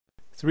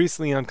So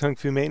recently on Kung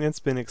Fu Maintenance,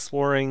 been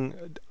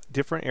exploring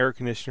different air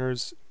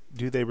conditioners.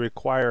 Do they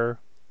require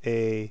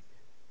a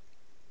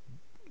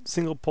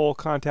single pole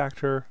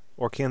contactor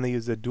or can they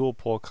use a dual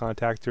pole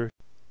contactor?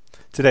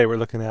 Today we're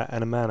looking at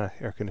an Amana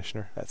air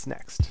conditioner. That's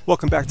next.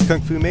 Welcome back to Kung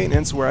Fu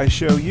Maintenance, where I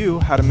show you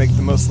how to make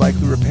the most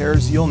likely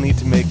repairs you'll need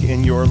to make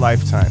in your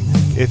lifetime.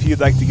 If you'd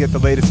like to get the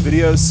latest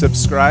videos,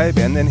 subscribe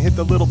and then hit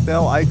the little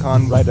bell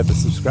icon right at the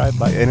subscribe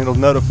button and it'll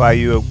notify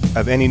you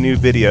of any new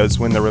videos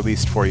when they're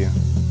released for you.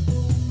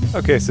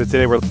 Okay, so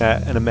today we're looking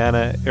at an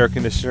Amana air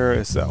conditioner.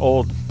 It's an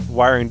old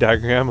wiring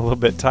diagram, a little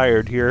bit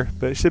tired here,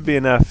 but it should be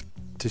enough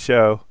to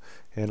show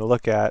and to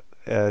look at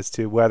as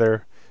to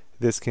whether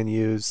this can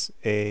use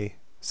a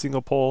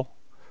single pole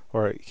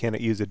or can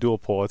it use a dual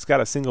pole. It's got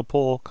a single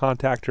pole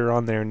contactor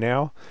on there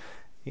now,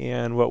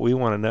 and what we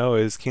want to know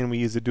is, can we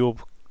use a dual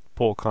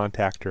pole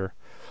contactor?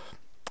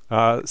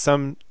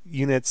 Some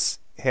units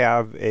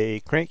have a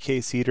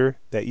crankcase heater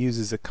that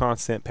uses a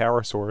constant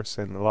power source,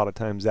 and a lot of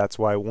times that's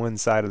why one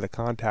side of the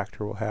contactor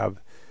will have,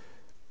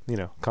 you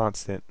know,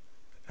 constant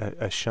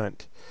a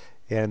shunt.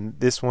 And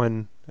this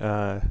one,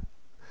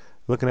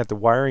 looking at the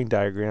wiring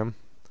diagram,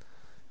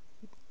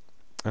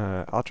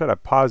 I'll try to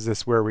pause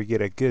this where we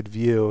get a good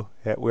view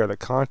at where the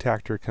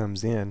contactor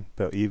comes in,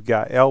 but you've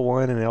got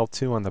L1 and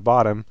L2 on the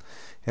bottom,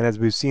 and as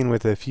we've seen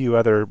with a few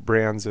other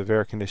brands of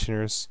air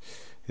conditioners,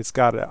 it's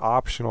got an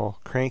optional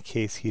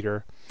crankcase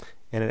heater,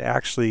 and it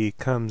actually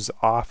comes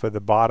off of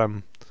the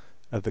bottom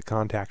of the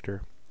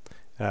contactor,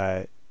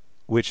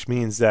 which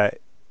means that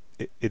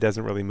it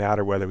doesn't really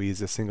matter whether we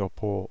use a single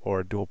pole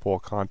or a dual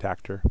pole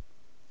contactor.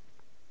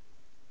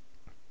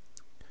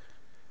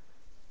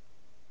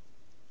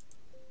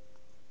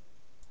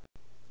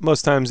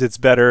 Most times it's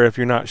better, if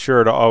you're not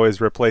sure, to always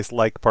replace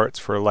like parts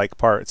for like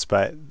parts,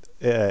 but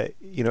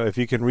you know, if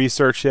you can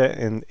research it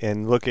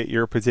and look at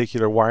your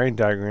particular wiring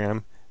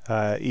diagram,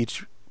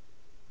 each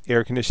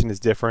air condition is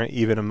different,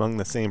 even among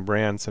the same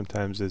brand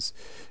sometimes is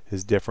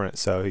different,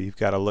 so you've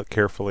got to look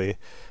carefully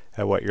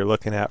at what you're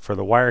looking at for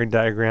the wiring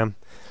diagram.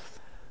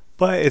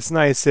 But it's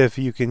nice if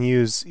you can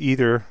use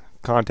either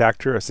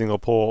contactor, a single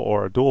pole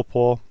or a dual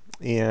pole,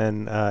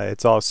 and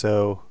it's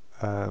also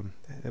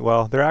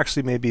well, there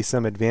actually may be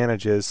some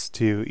advantages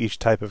to each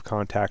type of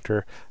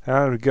contactor, and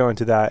I would go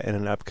into that in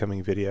an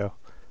upcoming video,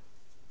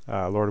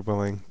 Lord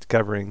willing,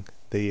 covering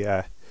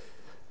the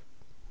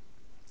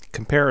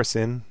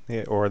comparison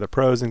or the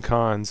pros and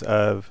cons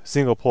of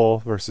single pole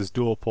versus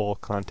dual pole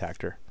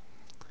contactor.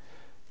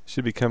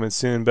 Should be coming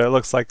soon, but it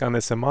looks like on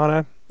this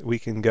Amana we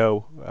can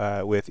go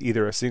with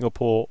either a single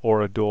pole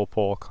or a dual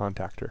pole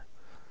contactor.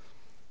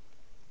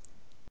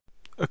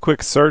 A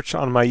quick search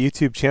on my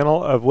YouTube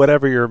channel of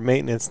whatever your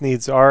maintenance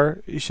needs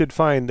are, you should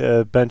find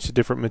a bunch of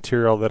different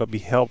material that'll be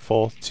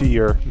helpful to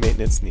your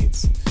maintenance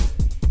needs.